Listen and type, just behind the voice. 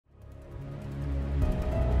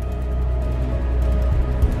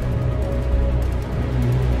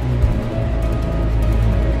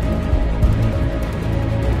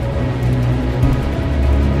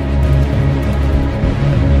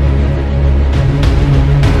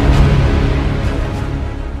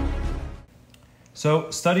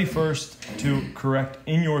So study first to correct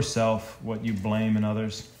in yourself what you blame in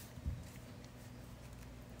others.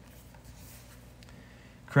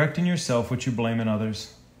 Correct in yourself what you blame in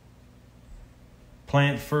others.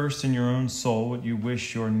 Plant first in your own soul what you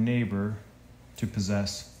wish your neighbor to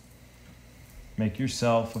possess. Make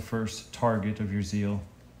yourself the first target of your zeal.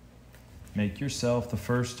 Make yourself the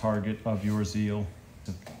first target of your zeal.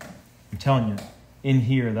 I'm telling you, in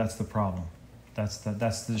here, that's the problem. That's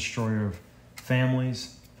the destroyer of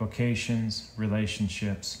families, vocations,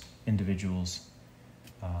 relationships, individuals.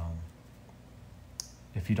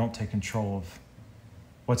 If you don't take control of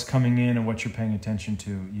what's coming in and what you're paying attention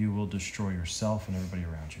to, you will destroy yourself and everybody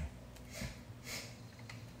around you.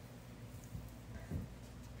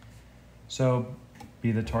 So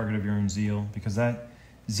be the target of your own zeal, because that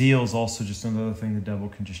zeal is also just another thing the devil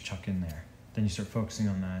can just chuck in there. Then you start focusing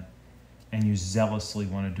on that, and you zealously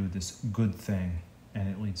want to do this good thing, and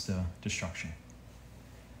it leads to destruction.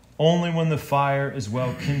 Only when the fire is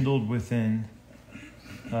well kindled within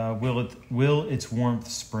will its warmth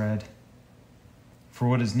spread. For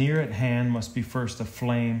what is near at hand must be first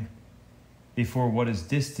aflame before what is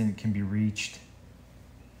distant can be reached.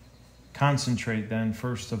 Concentrate then,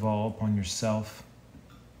 first of all, upon yourself.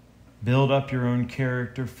 Build up your own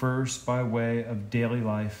character first by way of daily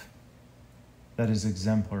life that is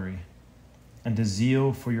exemplary, and a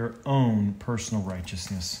zeal for your own personal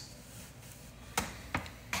righteousness.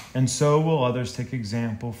 And so will others take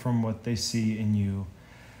example from what they see in you.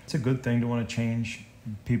 It's a good thing to want to change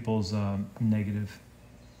people's negative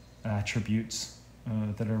attributes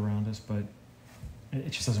that are around us, but it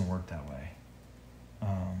just doesn't work that way.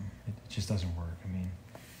 It just doesn't work. I mean,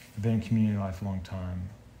 I've been in community life a long time.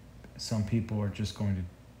 Some people are just going to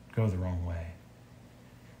go the wrong way.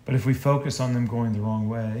 But if we focus on them going the wrong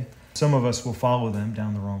way, some of us will follow them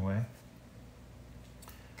down the wrong way,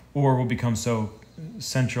 or we'll become so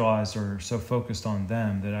centralized or so focused on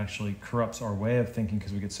them that actually corrupts our way of thinking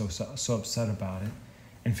because we get so upset about it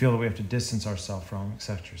and feel that we have to distance ourselves from,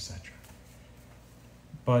 etc., etc.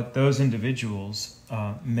 But those individuals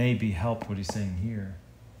may be helped, what he's saying here,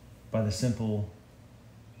 by simply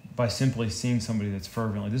seeing somebody that's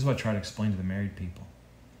fervently. This is what I try to explain to the married people.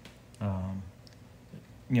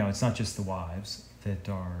 It's not just the wives that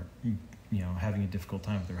are, having a difficult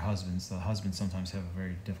time with their husbands. The husbands sometimes have a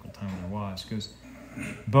very difficult time with their wives. It goes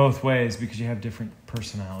both ways because you have different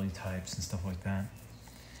personality types and stuff like that.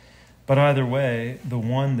 But either way,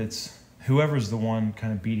 whoever's the one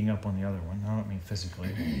kind of beating up on the other one, I don't mean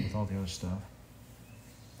physically, with all the other stuff,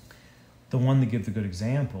 the one that gives the good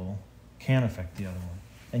example can affect the other one.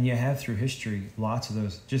 And you have through history lots of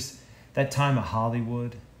those. Just that time of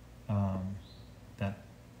Hollywood,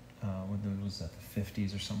 when was that, the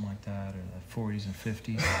 50s or something like that, or the 40s and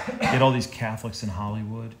 50s. You had all these Catholics in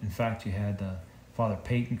Hollywood. In fact, you had the Father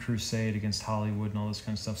Peyton crusade against Hollywood and all this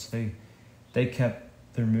kind of stuff. So they kept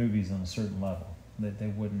their movies on a certain level that they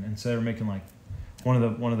wouldn't. And so they were making like one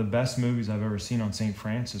of the best movies I've ever seen on St.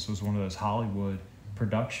 Francis was one of those Hollywood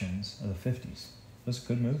productions of the 50s. It was a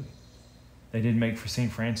good movie. They did make for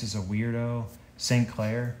St. Francis a weirdo.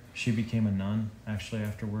 𝐂𝐃𝐄, she became a nun, actually,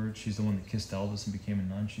 afterwards. She's the one that kissed Elvis and became a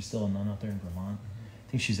nun. She's still a nun out there in Vermont. I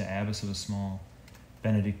think she's the abbess of a small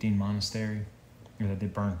Benedictine monastery that they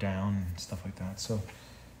burnt down and stuff like that. So,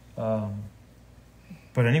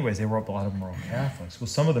 but anyways, a lot of them were all Catholics. Well,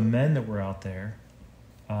 some of the men that were out there,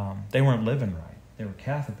 they weren't living right. They were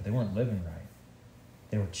Catholic, but they weren't living right.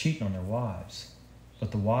 They were cheating on their wives, but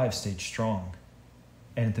the wives stayed strong.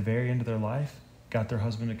 And at the very end of their life, got their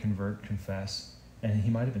husband to convert, confess, and he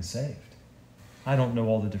might have been saved. I don't know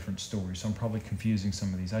all the different stories, so I'm probably confusing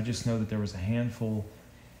some of these. I just know that there was a handful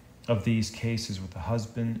of these cases with the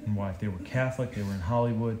husband and wife. They were Catholic, they were in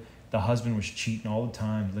Hollywood. The husband was cheating all the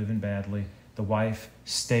time, living badly. The wife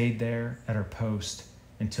stayed there at her post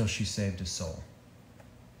until she saved his soul.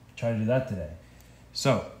 Try to do that today.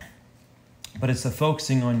 So, but it's the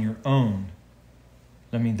focusing on your own.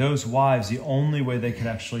 I mean, those wives, the only way they could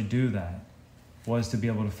actually do that was to be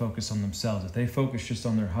able to focus on themselves. If they focused just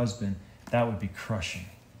on their husband, that would be crushing.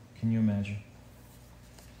 Can you imagine?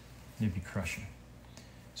 It'd be crushing.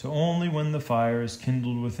 So only when the fire is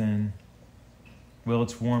kindled within will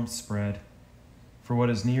its warmth spread. For what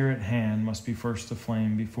is near at hand must be first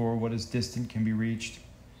aflame before what is distant can be reached.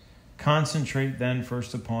 Concentrate then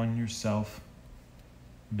first upon yourself.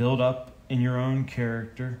 Build up in your own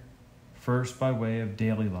character, first by way of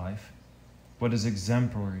daily life, what is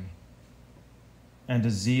exemplary, and a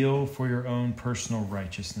zeal for your own personal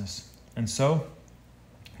righteousness. And so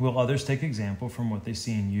will others take example from what they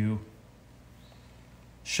see in you.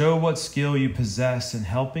 Show what skill you possess in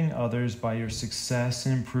helping others by your success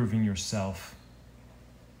in improving yourself.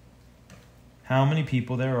 how many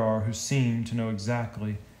people there are who seem to know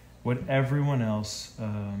exactly what everyone else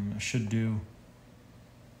should do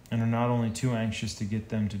and are not only too anxious to get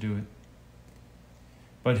them to do it,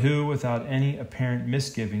 but who, without any apparent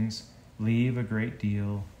misgivings, leave a great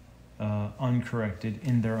deal uncorrected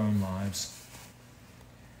in their own lives.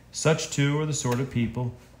 Such, too, are the sort of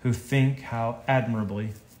people who think how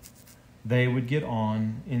admirably they would get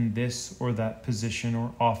on in this or that position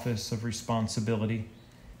or office of responsibility.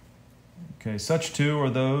 Okay, such, too, are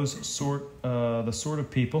the sort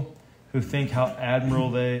of people who think how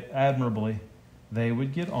admirably they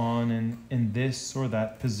would get on in this or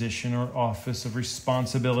that position or office of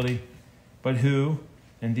responsibility, but who,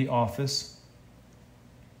 in the office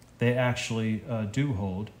they actually do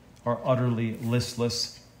hold, are utterly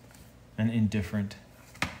listless and indifferent.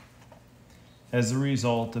 As a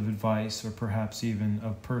result of advice, or perhaps even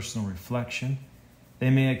of personal reflection, they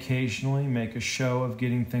may occasionally make a show of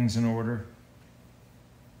getting things in order,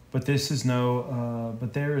 but there is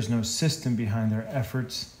no system behind their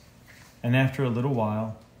efforts, and after a little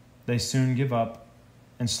while, they soon give up,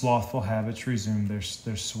 and slothful habits resume their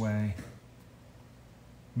sway.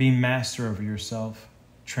 Be master over yourself.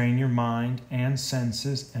 Train your mind and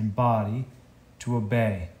senses and body to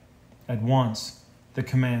obey at once the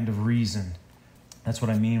command of reason. That's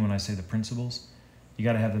what I mean when I say the principles. You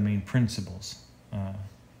got to have the main principles.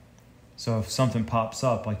 So if something pops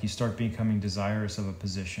up, like you start becoming desirous of a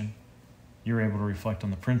position, you're able to reflect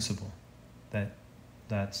on the principle that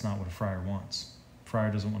that's not what a friar wants. A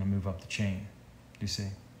friar doesn't want to move up the chain, you see.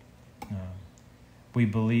 We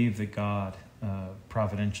believe that God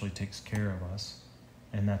providentially takes care of us,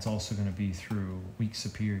 and that's also going to be through weak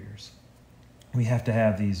superiors. We have to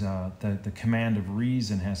have these, the command of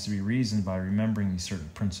reason has to be reasoned by remembering these certain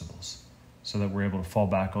principles so that we're able to fall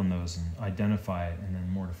back on those and identify it and then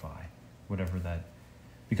mortify whatever that,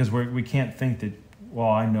 because we can't think that, well,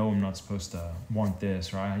 I know I'm not supposed to want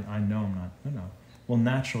this, or I know I'm not, no. We'll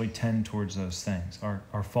naturally tend towards those things.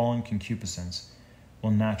 Our fallen concupiscence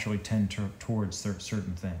will naturally tend towards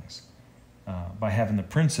certain things. By having the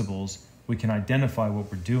principles, we can identify what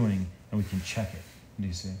we're doing and we can check it. Do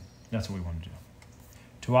you see? That's what we want to do.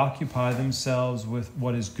 To occupy themselves with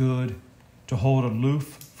what is good, to hold aloof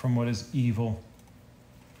from what is evil.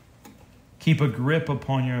 Keep a grip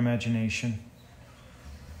upon your imagination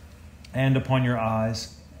and upon your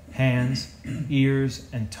eyes, hands, ears,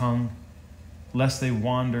 and tongue, lest they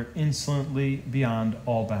wander insolently beyond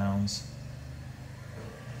all bounds.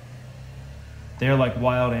 They are like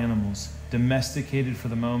wild animals, domesticated for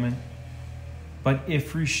the moment, but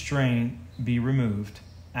if restraint be removed,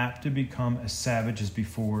 apt to become as savage as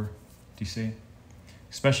before. Do you see?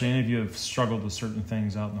 Especially any of you have struggled with certain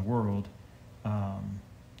things out in the world,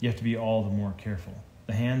 you have to be all the more careful.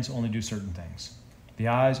 The hands only do certain things. The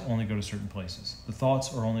eyes only go to certain places. The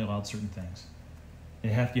thoughts are only allowed certain things. You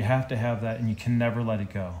have to have that, and you can never let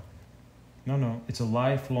it go. No, it's a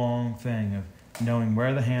lifelong thing of knowing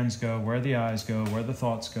where the hands go, where the eyes go, where the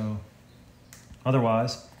thoughts go.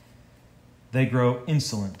 Otherwise, they grow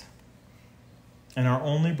insolent and are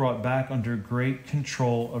only brought back under great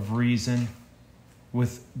control of reason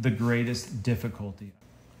with the greatest difficulty.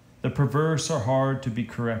 The perverse are hard to be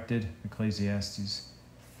corrected, Ecclesiastes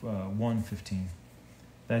 1:15.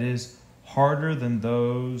 That is, harder than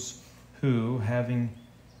those who, having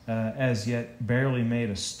as yet barely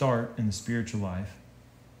made a start in the spiritual life,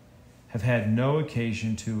 have had no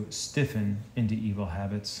occasion to stiffen into evil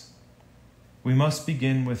habits. We must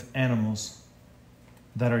begin with animals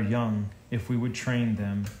that are young if we would train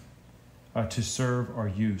them to serve our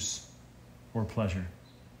use or pleasure.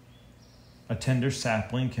 A tender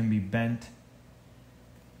sapling can be bent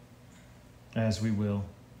as we will,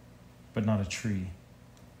 but not a tree.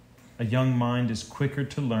 A young mind is quicker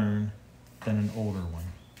to learn than an older one.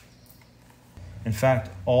 In fact,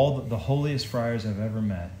 all the holiest friars I've ever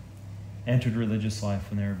met entered religious life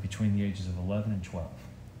when they were between the ages of 11 and 12.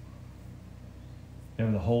 They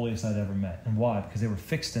were the holiest I'd ever met. And why? Because they were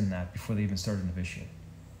fixed in that before they even started novitiate.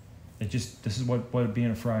 This is what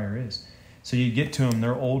being a friar is. So you get to them,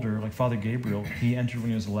 they're older, like Father Gabriel, he entered when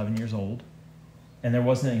he was 11 years old, and there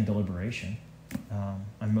wasn't any deliberation.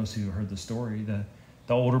 And most of you heard the story. The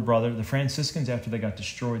older brother, the Franciscans, after they got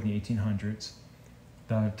destroyed in the 1800s,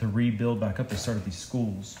 to rebuild back up, they started these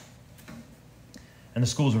schools. And the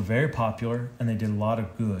schools were very popular, and they did a lot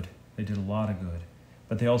of good.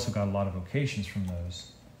 But they also got a lot of vocations from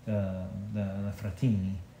those, the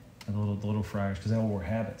fratini, the little friars, because they all wore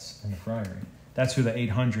habits in the friary. That's who the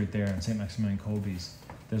 800 there in St. Maximilian Kolbe's,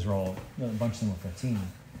 those were a bunch of them were fratini.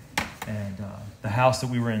 And the house that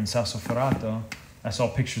we were in, Sassoferrato, I saw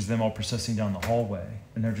pictures of them all processing down the hallway,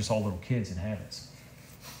 and they're just all little kids in habits.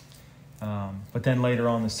 But then later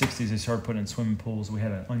on in the 60s, they started putting in swimming pools. We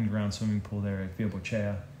had an underground swimming pool there at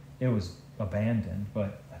𝐂𝐿𝐃𝐄. It was abandoned,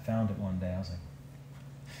 but I found it one day. I was like,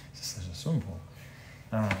 there's a swimming pool.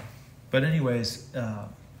 But anyways,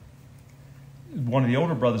 one of the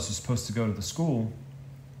older brothers was supposed to go to the school,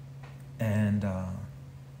 and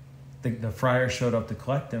the friars showed up to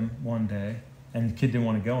collect him one day, and the kid didn't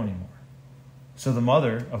want to go anymore. So the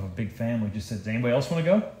mother of a big family just said, does anybody else want to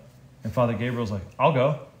go? And Father Gabriel was like, I'll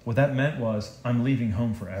go. What that meant was, I'm leaving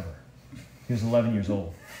home forever. He was 11 years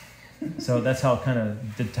old. So that's how kind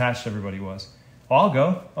of detached everybody was. Well, I'll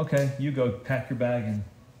go. Okay, you go, pack your bag, and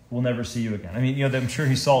we'll never see you again. I mean, I'm sure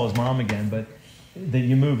he saw his mom again, but that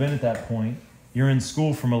you move in at that point. You're in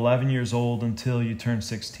school from 11 years old until you turn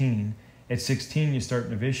 16. At 16, you start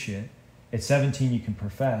novitiate. At 17, you can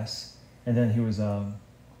profess. And then he was,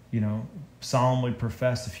 solemnly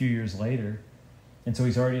professed a few years later. And so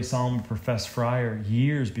he's already a solemnly professed friar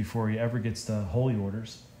years before he ever gets the holy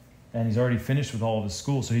orders. And he's already finished with all of his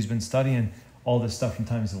school. So he's been studying all this stuff from the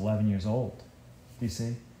time he's 11 years old. Do you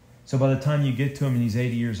see? So by the time you get to him and he's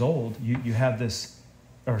 80 years old, you have this,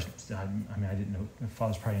 I didn't know, my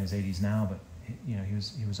father's probably in his 80s now, but he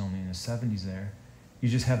was only in his 70s there. You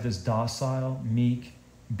just have this docile, meek,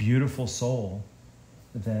 beautiful soul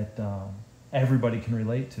that everybody can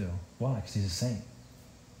relate to. Why? Because he's a saint.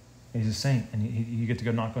 He's a saint, and you get to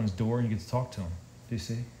go knock on his door and you get to talk to him. Do you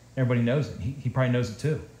see? Everybody knows it. He probably knows it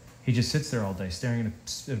too. He just sits there all day staring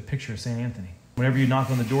at a picture of St. Anthony. Whenever you knock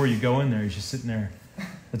on the door, you go in there, he's just sitting there.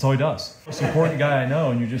 That's all he does. Most important guy I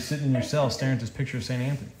know, and you're just sitting in your cell staring at this picture of St.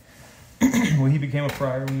 Anthony. Well, he became a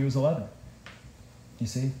friar when he was 11. You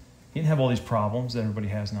see? He didn't have all these problems that everybody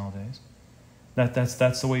has nowadays.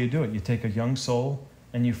 That's the way you do it. You take a young soul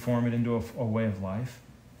and you form it into a way of life,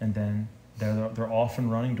 and then they're off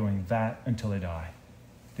and running doing that until they die.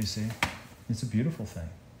 Do you see? It's a beautiful thing,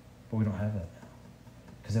 but we don't have that now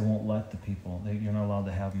because they won't let the people. You're not allowed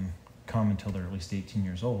to have them come until they're at least 18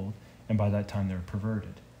 years old, and by that time they're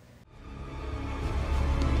perverted.